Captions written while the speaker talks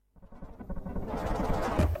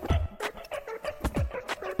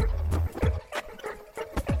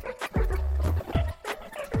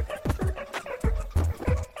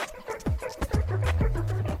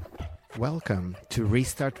Welcome to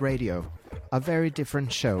Restart Radio, a very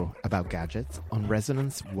different show about gadgets on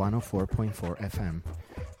Resonance 104.4 FM.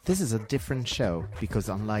 This is a different show because,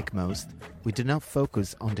 unlike most, we do not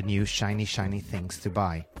focus on the new shiny things to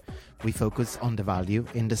buy. We focus on the value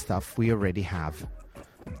in the stuff we already have.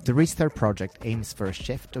 The Restart project aims for a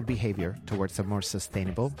shift of behavior towards a more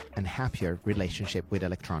sustainable and happier relationship with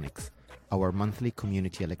electronics. Our monthly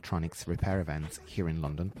community electronics repair events here in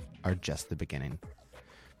London are just the beginning.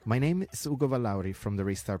 My name is Ugo Valauri from the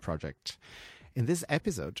Restart project. In this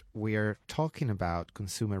episode, we are talking about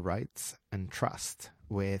consumer rights and trust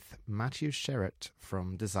with Matthew Sherratt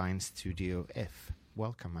from design studio IF.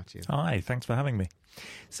 Welcome, Matthew. Hi, thanks for having me.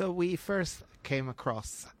 So we first came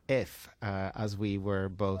across IF as we were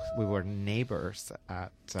neighbors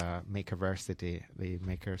at Makerversity, the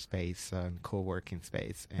makerspace and co-working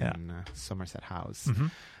space in Somerset House. Mm-hmm.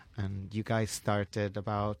 And you guys started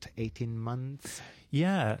about 18 months?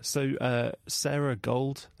 Yeah, so Sarah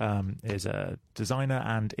Gold is a designer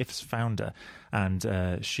and IF's founder,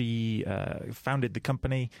 and she founded the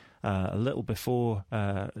company a little before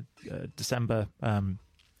December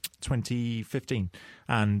 2015,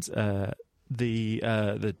 and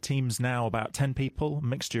the team's now about 10 people, a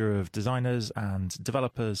mixture of designers and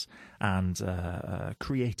developers and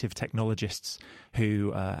creative technologists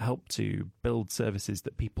who help to build services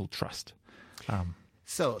that people trust.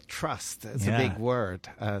 So trust is a big word.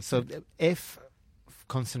 So IF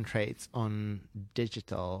concentrates on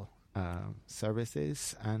digital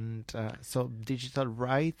services and so digital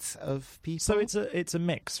rights of people. So it's a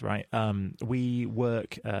mix, right? We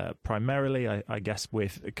work primarily, I guess,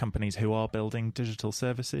 with companies who are building digital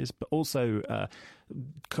services, but also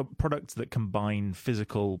products that combine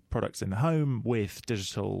physical products in the home with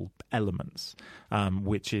digital elements,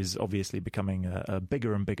 which is obviously becoming a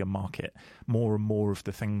bigger and bigger market. More and more of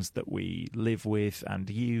the things that we live with and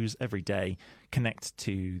use every day connect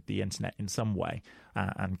to the internet in some way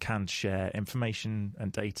and can share information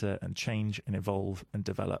and data and change and evolve and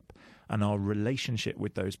develop. And our relationship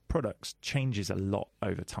with those products changes a lot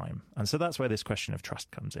over time. And so that's where this question of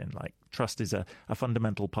trust comes in. Like, trust is a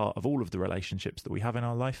fundamental part of all of the relationships that we have in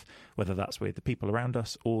our life, whether that's with the people around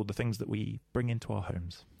us or the things that we bring into our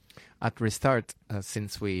homes. At Restart,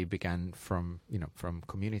 since we began from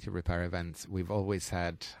community repair events, we've always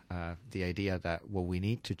had the idea that what we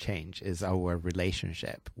need to change is our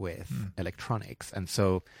relationship with electronics. And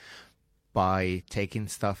so by taking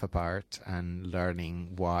stuff apart and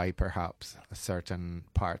learning why perhaps a certain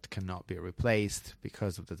part cannot be replaced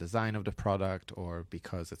because of the design of the product or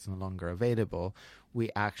because it's no longer available, we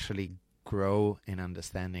actually grow in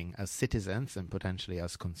understanding as citizens and potentially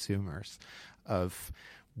as consumers of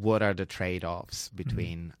what are the trade-offs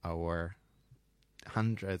between our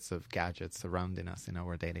hundreds of gadgets surrounding us in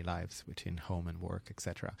our daily lives, between home and work,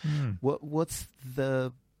 etc. What's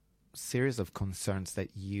the series of concerns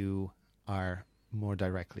that you are more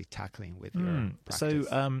directly tackling with your practice?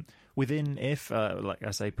 So within IF, like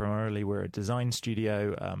I say, primarily we're a design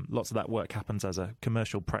studio. Lots of that work happens as a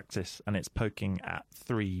commercial practice, and it's poking at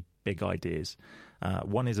three big ideas.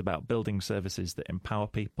 One is about building services that empower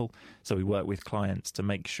people. So we work with clients to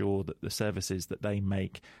make sure that the services that they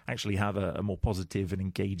make actually have a more positive and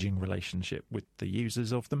engaging relationship with the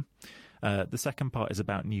users of them. The second part is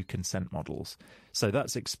about new consent models. So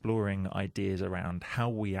that's exploring ideas around how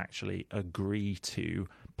we actually agree to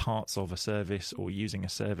parts of a service or using a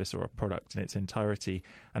service or a product in its entirety,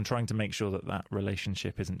 and trying to make sure that that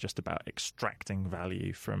relationship isn't just about extracting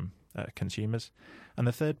value from consumers. And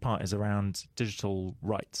the third part is around digital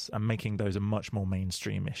rights and making those a much more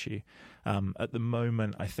mainstream issue. At the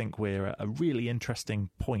moment, I think we're at a really interesting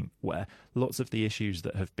point where lots of the issues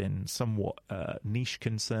that have been somewhat niche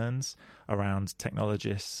concerns around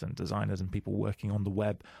technologists and designers and people working on the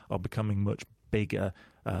web are becoming much bigger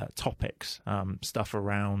topics, stuff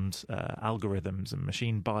around algorithms and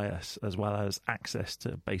machine bias, as well as access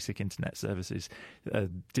to basic internet services,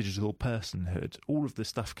 digital personhood, all of the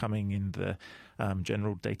stuff coming in the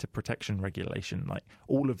general data protection regulation. Like,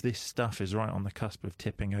 all of this stuff is right on the cusp of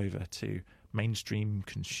tipping over to mainstream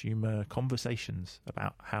consumer conversations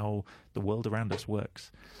about how the world around us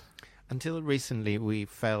works. Until recently, we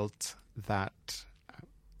felt that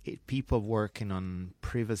people working on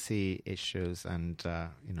privacy issues and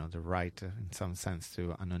the right in some sense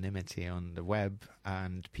to anonymity on the web,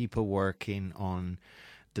 and people working on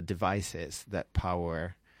the devices that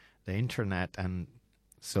power the internet, and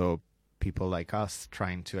so people like us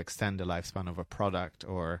trying to extend the lifespan of a product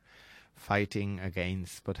or fighting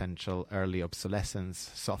against potential early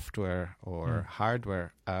obsolescence software or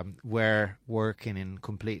hardware, were working in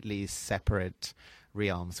completely separate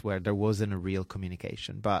realms where there wasn't a real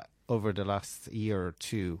communication. But over the last year or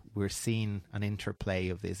two, we're seeing an interplay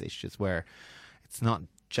of these issues where it's not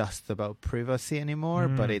just about privacy anymore,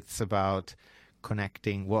 but it's about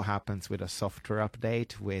connecting what happens with a software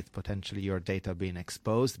update with potentially your data being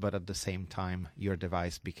exposed, but at the same time, your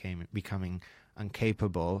device becoming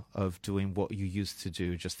incapable of doing what you used to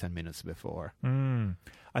do just 10 minutes before.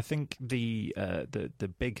 I think the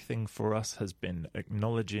big thing for us has been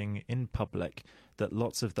acknowledging in public that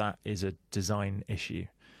lots of that is a design issue.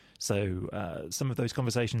 So some of those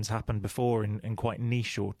conversations happened before in quite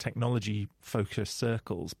niche or technology-focused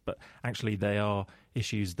circles, but actually they are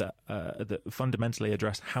issues that fundamentally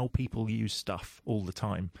address how people use stuff all the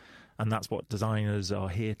time. And that's what designers are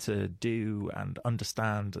here to do and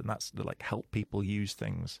understand, and that's to like help people use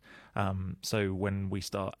things. So when we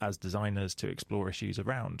start as designers to explore issues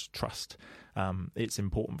around trust, it's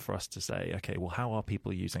important for us to say, okay, well, how are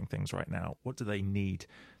people using things right now? What do they need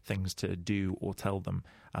things to do or tell them?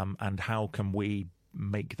 And how can we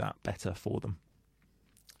make that better for them?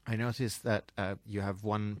 I noticed that you have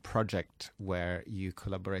one project where you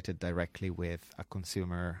collaborated directly with a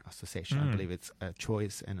consumer association, I believe it's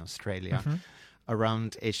Choice in Australia,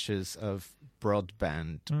 around issues of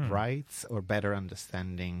broadband rights or better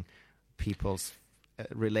understanding people's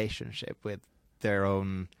relationship with their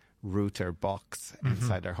own router box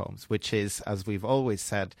inside their homes, which is, as we've always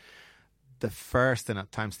said, the first and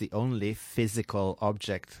at times the only physical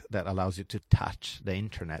object that allows you to touch the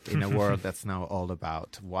internet in a world that's now all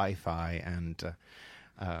about Wi-Fi and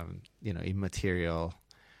immaterial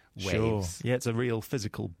waves. Sure. Yeah, it's a real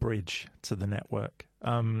physical bridge to the network.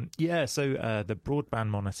 So the Broadband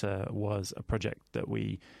Monitor was a project that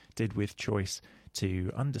we did with Choice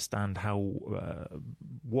to understand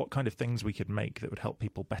what kind of things we could make that would help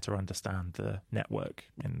people better understand the network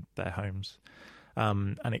in their homes.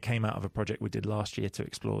 And it came out of a project we did last year to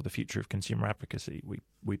explore the future of consumer advocacy.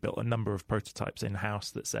 We built a number of prototypes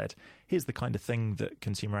in-house that said, here's the kind of thing that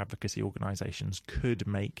consumer advocacy organizations could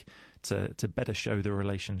make to better show the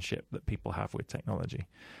relationship that people have with technology.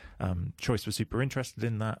 Choice was super interested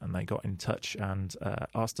in that, and they got in touch and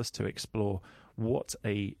asked us to explore what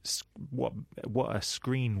a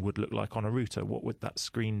screen would look like on a router. What would that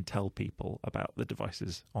screen tell people about the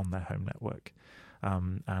devices on their home network?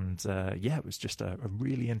 It was just a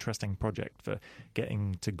really interesting project for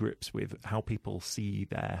getting to grips with how people see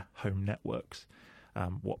their home networks,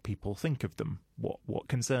 what people think of them, what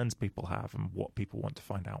concerns people have, and what people want to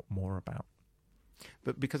find out more about.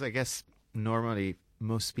 But because I guess normally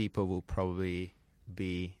most people will probably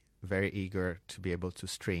be very eager to be able to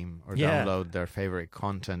stream or download their favorite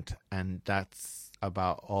content, and that's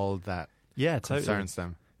about all that concerns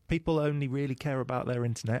them. People only really care about their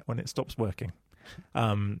internet when it stops working.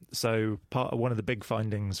 So one of the big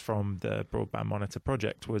findings from the Broadband Monitor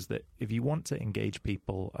project was that if you want to engage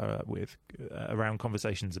people around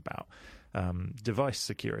conversations about device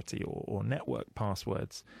security or network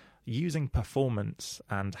passwords, using performance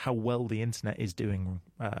and how well the internet is doing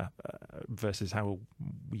versus how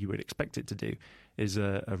you would expect it to do is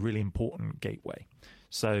a really important gateway.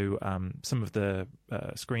 So some of the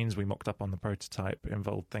screens we mocked up on the prototype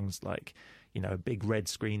involved things like, a big red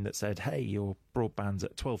screen that said, hey, your broadband's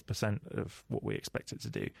at 12% of what we expect it to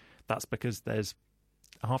do. That's because there's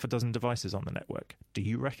half a dozen devices on the network. Do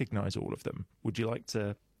you recognize all of them? Would you like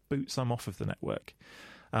to boot some off of the network?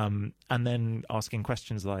 And then asking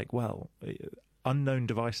questions like, well, unknown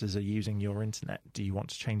devices are using your internet. Do you want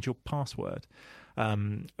to change your password?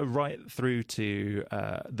 Right through to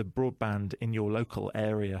the broadband in your local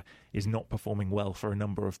area is not performing well for a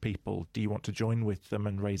number of people. Do you want to join with them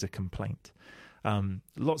and raise a complaint?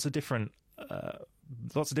 Lots of different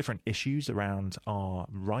issues around our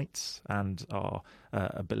rights and our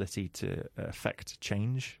ability to affect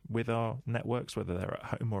change with our networks, whether they're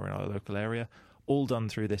at home or in our local area, all done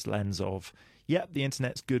through this lens of, the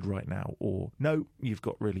internet's good right now, or no, you've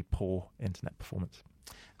got really poor internet performance.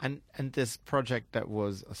 And this project that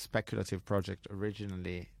was a speculative project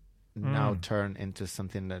originally now turn into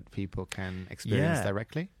something that people can experience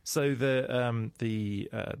directly? So the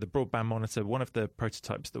Broadband Monitor, one of the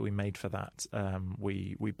prototypes that we made for that,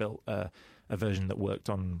 we built a version that worked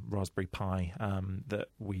on Raspberry Pi that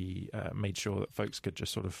we made sure that folks could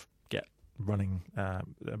just sort of get running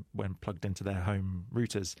when plugged into their home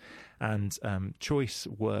routers. And Choice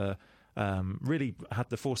were really had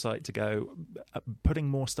the foresight to go, putting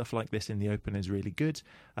more stuff like this in the open is really good.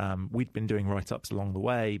 We'd been doing write-ups along the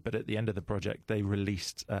way, but at the end of the project, they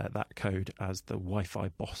released that code as the Wi-Fi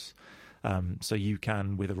boss. So you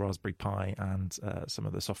can, with a Raspberry Pi and some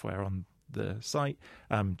of the software on the site,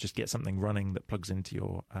 just get something running that plugs into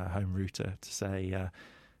your home router to say,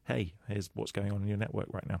 hey, here's what's going on in your network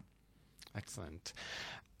right now. Excellent.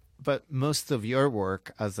 But most of your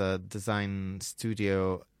work as a design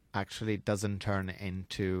studio actually doesn't turn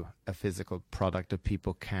into a physical product that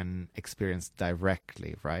people can experience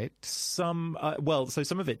directly, right? Some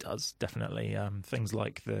of it does, definitely. Things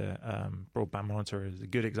like the broadband monitor is a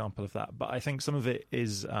good example of that. But I think some of it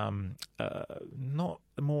is not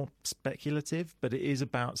more speculative, but it is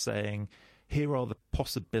about saying, here are the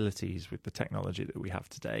possibilities with the technology that we have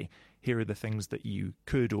today. Here are the things that you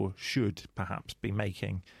could or should perhaps be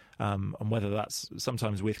making. And whether that's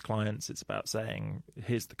sometimes with clients, it's about saying,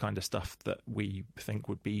 here's the kind of stuff that we think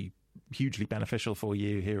would be hugely beneficial for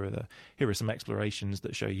you. Here are some explorations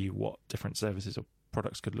that show you what different services or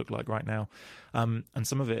products could look like right now. And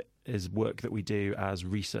some of it is work that we do as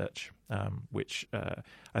research, which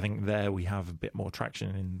I think there we have a bit more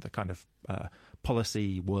traction in the kind of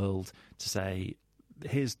policy world to say,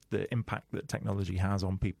 here's the impact that technology has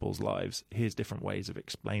on people's lives. Here's different ways of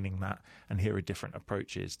explaining that. And here are different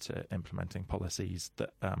approaches to implementing policies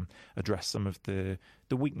that address some of the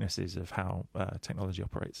weaknesses of how technology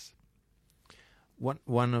operates.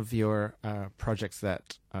 One of your projects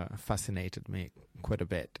that fascinated me quite a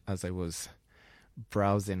bit as I was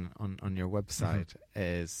browsing on your website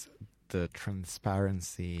is the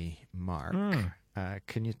transparency mark.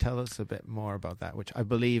 Can you tell us a bit more about that, which I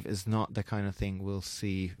believe is not the kind of thing we'll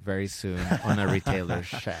see very soon on a retailer's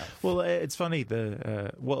shelf? Well, it's funny.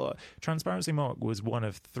 Transparency Mark was one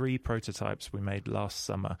of 3 prototypes we made last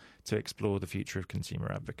summer to explore the future of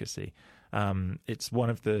consumer advocacy. It's one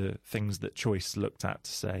of the things that Choice looked at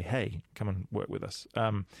to say, hey, come and work with us.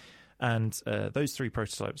 And those 3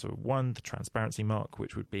 prototypes were, one, the Transparency Mark,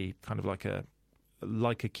 which would be kind of like a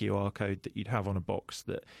QR code that you'd have on a box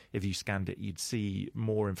that if you scanned it, you'd see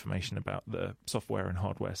more information about the software and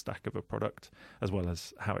hardware stack of a product, as well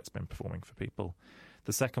as how it's been performing for people.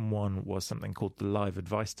 The second one was something called the Live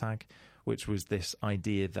Advice Tag, which was this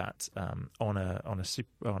idea that on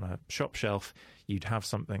a shop shelf, you'd have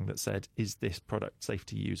something that said, is this product safe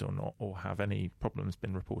to use or not, or have any problems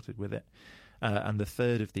been reported with it? And the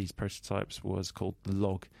third of these prototypes was called the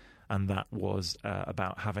Log, and that was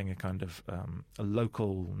about having a kind of a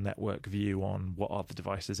local network view on what are the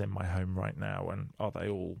devices in my home right now, and are they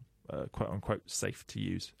all quote unquote safe to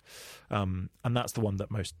use. And that's the one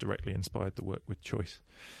that most directly inspired the work with Choice.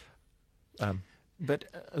 But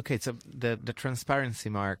okay, so the Transparency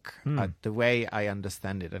Mark, the way I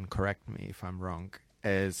understand it, and correct me if I'm wrong,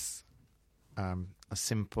 is a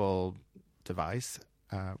simple device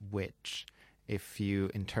which, if you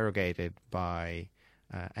interrogate it by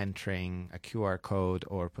entering a QR code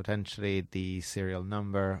or potentially the serial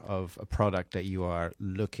number of a product that you are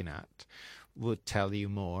looking at, would tell you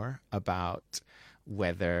more about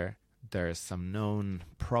whether there's some known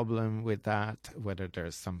problem with that, whether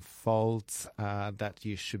there's some faults that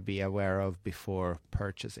you should be aware of before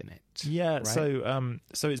purchasing it. Yeah, right?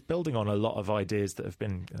 So it's building on a lot of ideas that have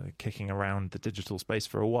been kicking around the digital space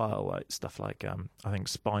for a while, like stuff like I think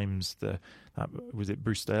Spimes, was it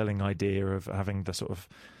Bruce Sterling idea of having the sort of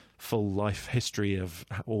full life history of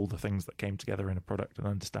all the things that came together in a product and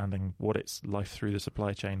understanding what its life through the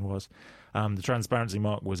supply chain was. The Transparency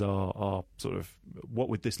Mark was our sort of, what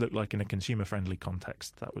would this look like in a consumer-friendly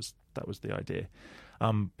context? That was the idea.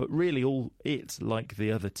 But really all it, like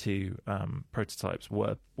the other 2 prototypes,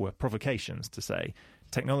 were provocations to say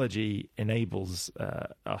technology enables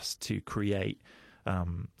us to create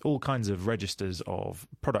all kinds of registers of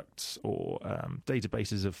products or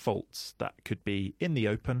databases of faults that could be in the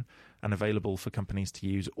open and available for companies to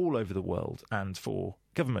use all over the world, and for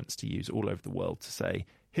governments to use all over the world, to say,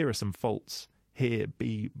 here are some faults, here,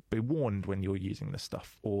 be warned when you're using this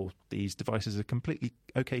stuff, or these devices are completely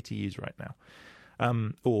okay to use right now,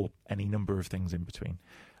 or any number of things in between.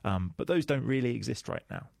 But those don't really exist right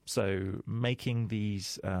now. So making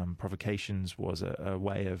these provocations was a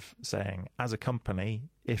way of saying, as a company,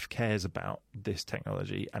 if cares about this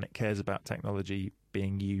technology, and it cares about technology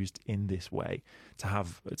being used in this way, to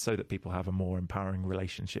have, so that people have a more empowering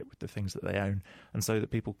relationship with the things that they own, and so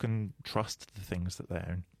that people can trust the things that they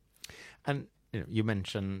own. And you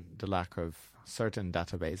mentioned the lack of certain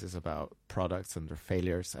databases about products and their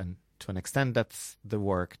failures, and to an extent that's the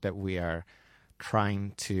work that we are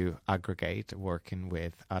trying to aggregate, working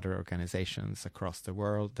with other organizations across the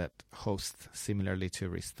world that host, similarly to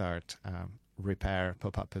Restart, repair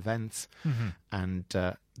pop-up events. And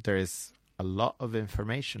there is a lot of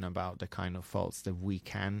information about the kind of faults that we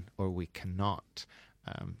can or we cannot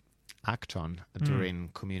act on during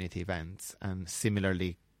community events. And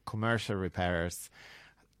similarly, commercial repairers,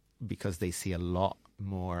 because they see a lot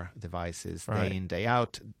more devices Right. day in, day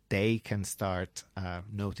out, they can start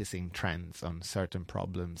noticing trends on certain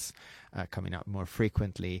problems coming up more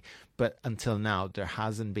frequently. But until now, there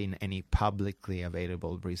hasn't been any publicly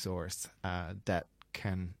available resource that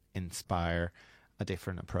can inspire a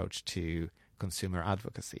different approach to consumer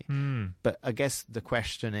advocacy. But I guess the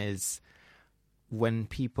question is, when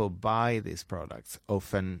people buy these products,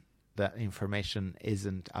 often that information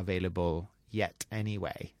isn't available yet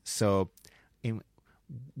anyway. So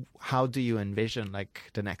how do you envision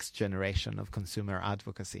like the next generation of consumer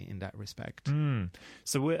advocacy in that respect?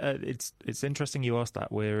 So it's interesting you asked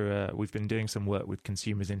that. We've been doing some work with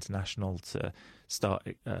Consumers International to start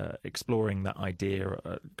exploring that idea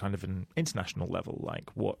at kind of an international level, like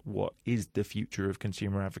what is the future of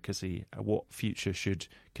consumer advocacy? What future should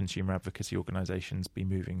consumer advocacy organizations be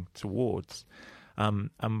moving towards?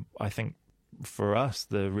 I think for us,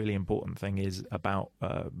 the really important thing is about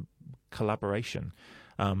collaboration.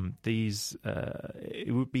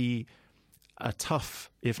 It would be a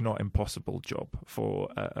tough, if not impossible, job for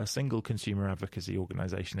a single consumer advocacy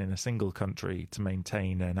organization in a single country to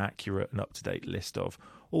maintain an accurate and up-to-date list of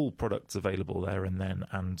all products available there and then,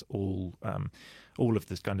 and all of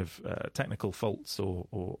this kind of technical faults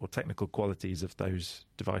or technical qualities of those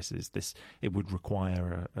devices. It would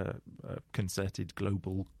require a concerted,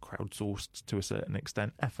 global, crowdsourced to a certain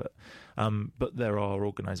extent effort. But there are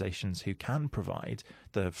organizations who can provide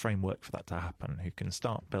the framework for that to happen, who can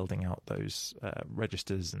start building out those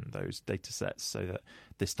registers and those data sets so that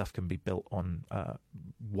this stuff can be built on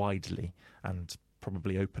widely and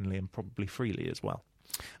probably openly and probably freely as well.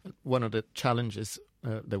 One of the challenges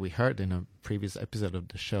that we heard in a previous episode of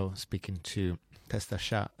the show, speaking to Test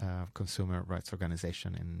Achat, a consumer rights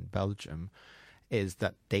organization in Belgium, is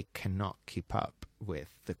that they cannot keep up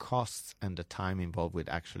with the costs and the time involved with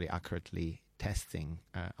actually accurately testing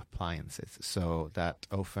appliances. So that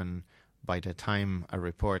often by the time a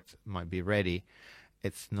report might be ready,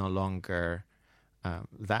 it's no longer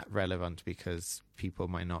that relevant because people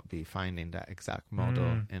might not be finding that exact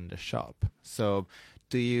model in the shop. So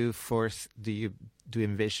do you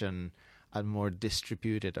envision a more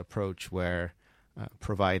distributed approach where,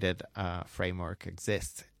 provided a framework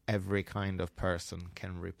exists, every kind of person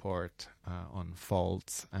can report on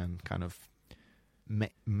faults and kind of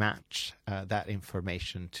match that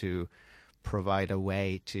information to provide a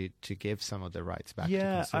way to give some of the rights back to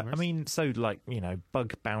consumers? I mean, so like,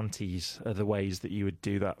 bug bounties are the ways that you would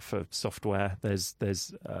do that for software. There's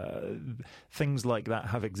things like that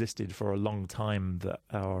have existed for a long time that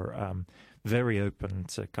are very open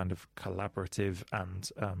to kind of collaborative and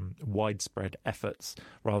widespread efforts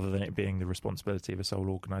rather than it being the responsibility of a sole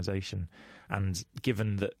organization. And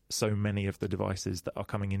given that so many of the devices that are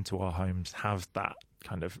coming into our homes have that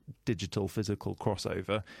kind of digital physical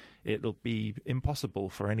crossover, it'll be impossible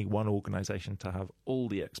for any one organization to have all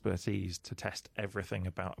the expertise to test everything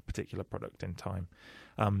about a particular product in time.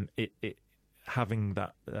 Having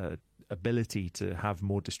that ability to have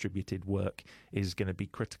more distributed work is going to be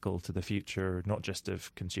critical to the future, not just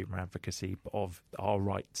of consumer advocacy, but of our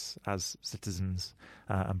rights as citizens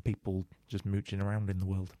and people just mooching around in the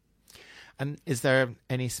world. And is there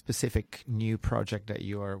any specific new project that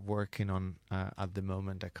you are working on at the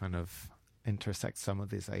moment that kind of intersects some of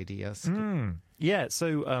these ideas? Yeah,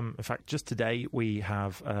 so in fact, just today we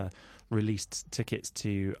have released tickets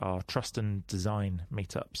to our Trust and Design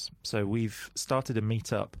meetups. So we've started a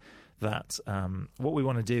meetup that what we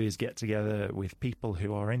want to do is get together with people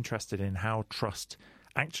who are interested in how trust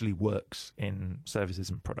actually works in services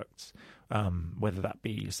and products, whether that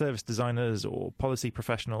be service designers or policy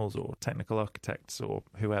professionals or technical architects or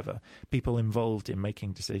whoever, people involved in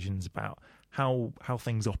making decisions about how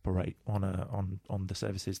things operate on the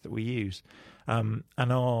services that we use. And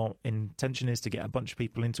our intention is to get a bunch of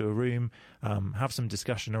people into a room, have some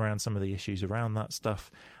discussion around some of the issues around that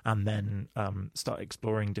stuff, and then start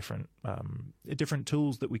exploring different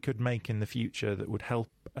tools that we could make in the future that would help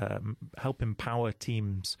empower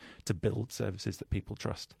teams to build services that people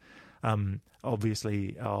trust.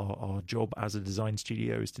 Obviously, our job as a design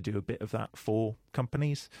studio is to do a bit of that for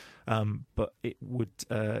companies, but it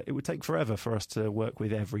would take forever for us to work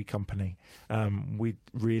with every company. We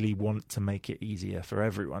really want to make it easier for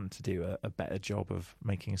everyone to do a better job of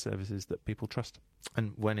making services that people trust.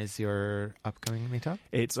 And when is your upcoming meetup?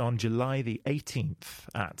 It's on July the 18th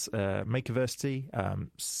at Makerversity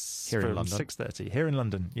here in London. 6:30 here in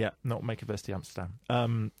London. Yeah, not Makerversity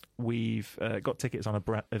Amsterdam. We've got tickets on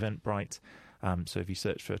Eventbrite. So if you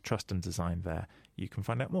search for Trust and Design there, you can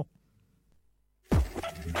find out more.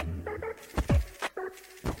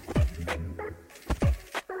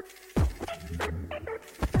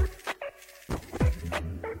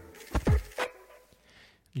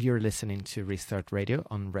 You're listening to Restart Radio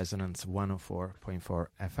on Resonance 104.4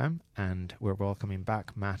 FM, and we're welcoming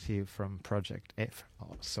back Matthew from Project IF.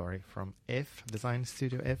 From IF, Design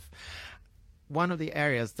Studio IF. One of the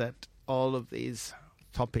areas that all of these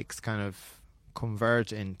topics kind of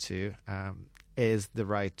converge into is the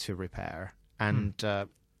right to repair. And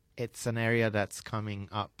it's an area that's coming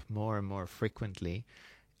up more and more frequently,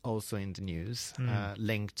 also in the news,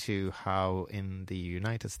 linked to how in the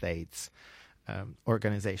United States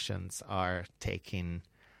organizations are taking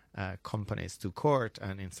companies to court,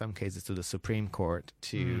 and in some cases to the Supreme Court,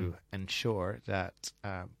 to ensure that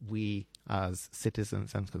we as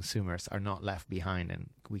citizens and consumers are not left behind,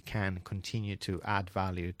 and we can continue to add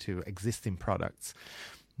value to existing products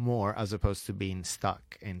more, as opposed to being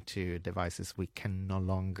stuck into devices we can no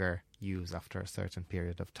longer use after a certain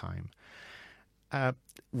period of time.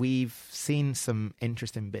 We've seen some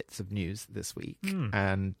interesting bits of news this week,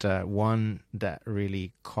 and one that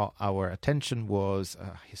really caught our attention was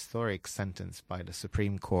a historic sentence by the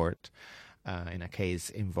Supreme Court in a case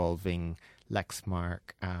involving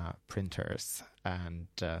Lexmark printers, and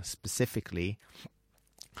specifically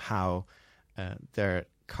how their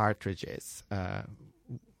cartridges,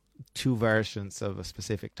 two versions of a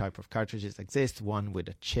specific type of cartridges exist, one with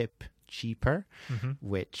a chip cheaper,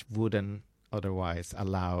 which wouldn't otherwise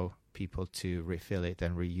allow people to refill it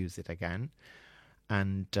and reuse it again.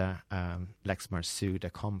 And Lexmark sued a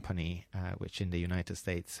company which in the United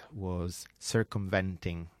States was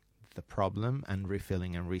circumventing the problem and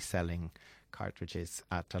refilling and reselling cartridges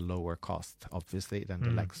at a lower cost, obviously, than the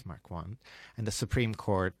Lexmark one. And the Supreme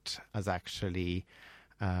Court has actually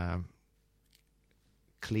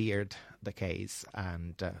cleared the case,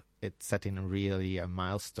 and it's setting really a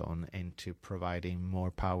milestone into providing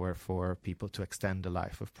more power for people to extend the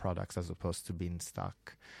life of products as opposed to being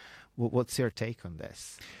stuck. What's your take on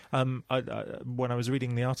this? When I was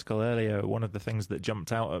reading the article earlier, one of the things that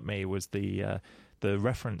jumped out at me was the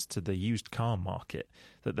reference to the used car market,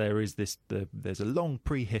 that there's a long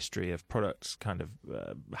prehistory of products kind of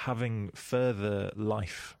having further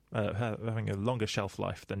life, having a longer shelf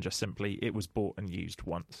life than just simply it was bought and used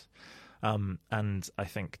once. And I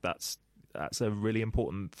think that's a really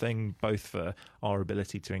important thing, both for our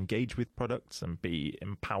ability to engage with products and be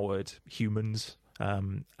empowered humans,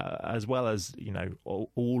 as well as, you know,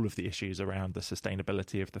 all of the issues around the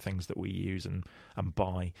sustainability of the things that we use and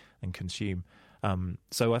buy and consume.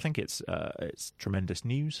 So I think it's tremendous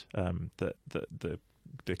news that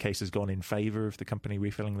the case has gone in favour of the company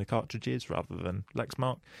refilling the cartridges rather than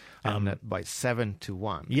Lexmark, and by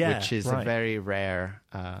 7-1, which is right. a very rare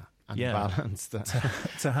unbalanced.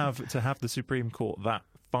 To have the Supreme Court that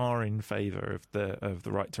far in favour of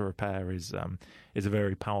the right to repair is a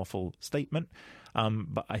very powerful statement.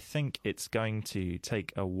 But I think it's going to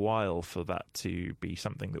take a while for that to be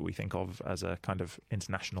something that we think of as a kind of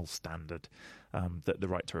international standard, that the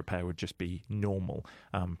right to repair would just be normal,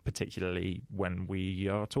 particularly when we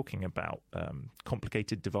are talking about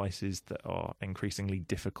complicated devices that are increasingly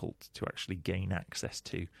difficult to actually gain access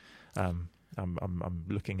to. I'm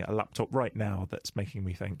looking at a laptop right now that's making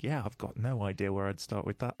me think, I've got no idea where I'd start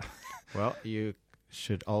with that. Well, you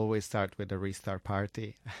should always start with a restart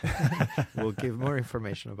party. We'll give more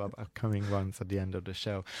information about upcoming ones at the end of the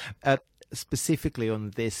show. Specifically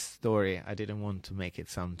on this story, I didn't want to make it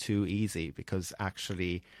sound too easy, because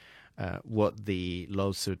actually what the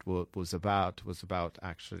lawsuit was about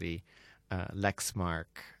actually Lexmark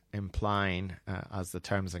implying as the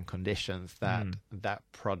terms and conditions that that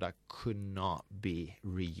product could not be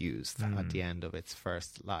reused at the end of its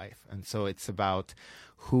first life. And so it's about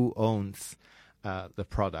who owns the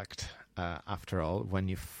product after all when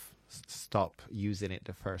you stop using it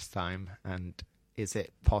the first time, and is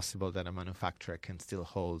it possible that a manufacturer can still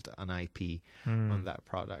hold an IP on that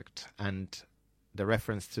product? And the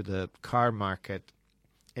reference to the car market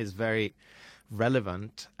is very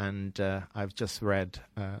relevant, and I've just read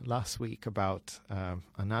last week about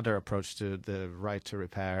another approach to the right to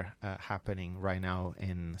repair happening right now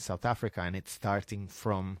in South Africa, and it's starting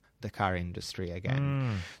from the car industry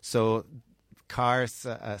again. So cars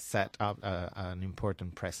set up an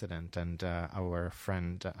important precedent, and our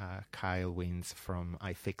friend Kyle Wins from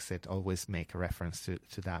iFixit always make a reference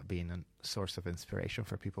to that being a source of inspiration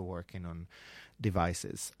for people working on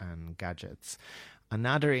devices and gadgets.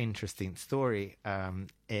 Another interesting story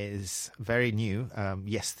is very new.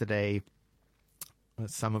 Yesterday,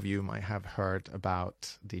 some of you might have heard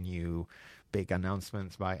about the new big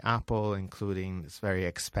announcements by Apple, including this very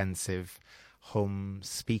expensive home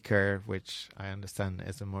speaker, which I understand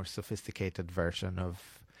is a more sophisticated version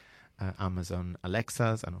of Amazon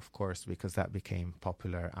Alexas, and of course, because that became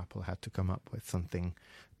popular, Apple had to come up with something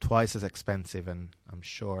twice as expensive and I'm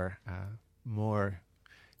sure more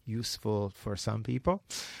useful for some people.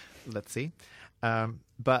 Let's see.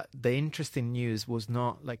 But the interesting news was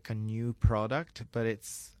not like a new product, but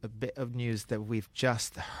it's a bit of news that we've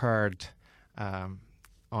just heard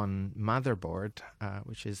on Motherboard,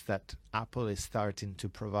 which is that Apple is starting to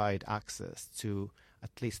provide access to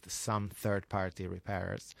at least some third-party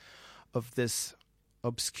repairers of this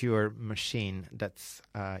obscure machine that's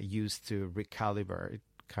used to recalibrate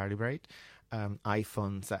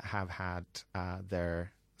iPhones that have had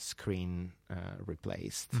their screen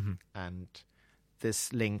replaced. Mm-hmm. And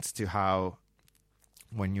this links to how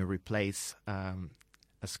when you replace a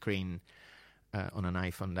screen on an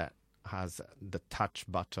iPhone that has the touch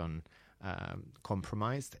button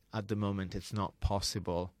compromised, at the moment it's not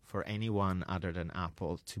possible for anyone other than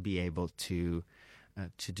Apple to be able to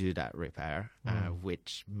do that repair,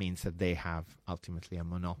 which means that they have ultimately a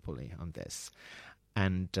monopoly on this.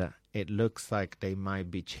 And it looks like they might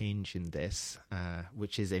be changing this,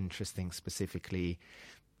 which is interesting specifically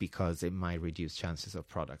because it might reduce chances of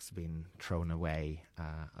products being thrown away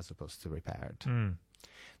as opposed to repaired.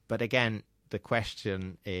 But again, the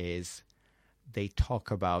question is, they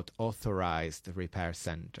talk about authorized repair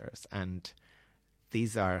centers, and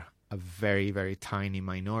these are a very, very tiny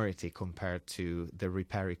minority compared to the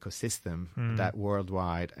repair ecosystem that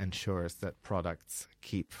worldwide ensures that products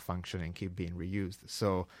keep functioning, keep being reused.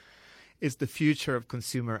 So is the future of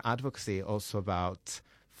consumer advocacy also about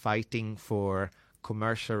fighting for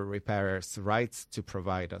commercial repairers' rights to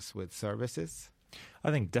provide us with services? I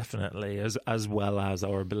think definitely, as well as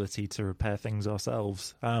our ability to repair things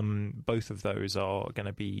ourselves. Both of those are going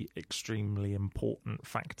to be extremely important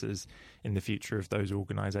factors in the future of those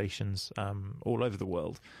organisations all over the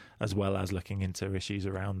world, as well as looking into issues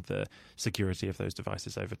around the security of those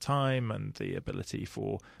devices over time and the ability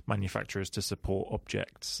for manufacturers to support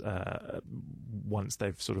objects once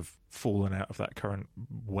they've sort of fallen out of that current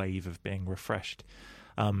wave of being refreshed.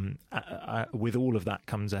 With all of that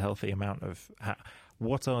comes a healthy amount of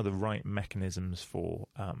what are the right mechanisms for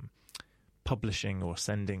publishing or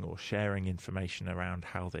sending or sharing information around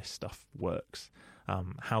how this stuff works.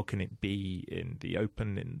 How can it be in the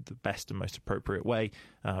open, in the best and most appropriate way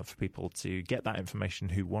for people to get that information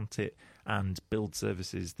who want it, and build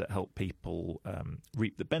services that help people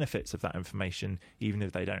reap the benefits of that information, even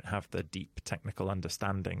if they don't have the deep technical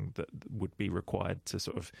understanding that would be required to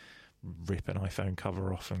sort of rip an iPhone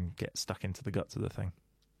cover off and get stuck into the guts of the thing.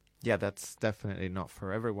 Yeah, that's definitely not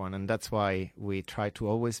for everyone. And that's why we try to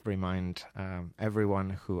always remind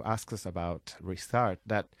everyone who asks us about Restart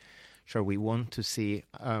that, sure, we want to see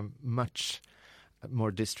a much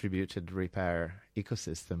more distributed repair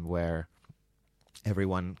ecosystem where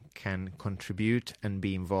everyone can contribute and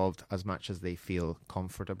be involved as much as they feel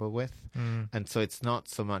comfortable with. And so it's not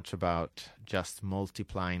so much about just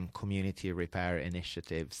multiplying community repair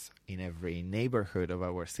initiatives in every neighborhood of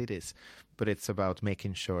our cities, but it's about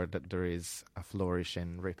making sure that there is a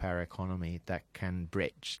flourishing repair economy that can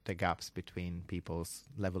bridge the gaps between people's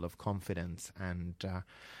level of confidence and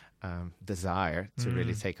desire to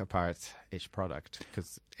really take apart each product,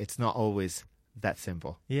 because it's not always that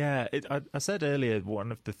simple. Yeah, I said earlier, one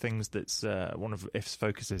of the things that's one of IF's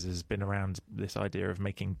focuses has been around this idea of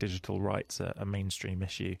making digital rights a mainstream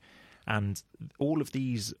issue. And all of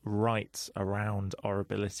these rights around our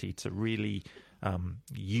ability to really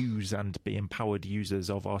use and be empowered users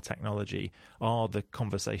of our technology are the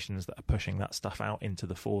conversations that are pushing that stuff out into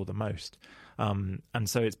the fore the most. And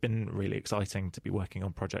so it's been really exciting to be working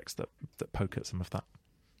on projects that poke at some of that.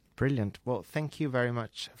 Brilliant. Well, thank you very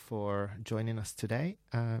much for joining us today,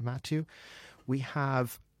 Matthew. We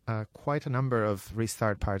have quite a number of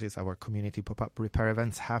Restart parties, our community pop-up repair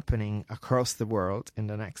events happening across the world in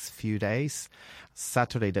the next few days.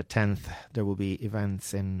 Saturday the 10th, there will be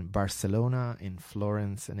events in Barcelona, in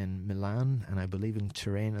Florence, and in Milan, and I believe in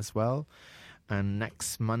Turin as well. And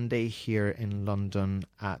next Monday here in London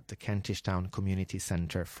at the Kentish Town Community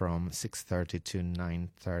Centre from 6:30 to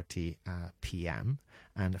 9:30 p.m.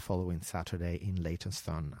 and the following Saturday in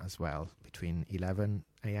Leytonstone as well between 11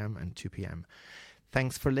 a.m. and 2 p.m.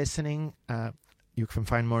 Thanks for listening. You can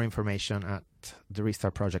find more information at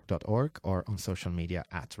therestartproject.org or on social media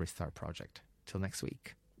at Restart Project. Till next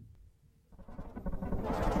week.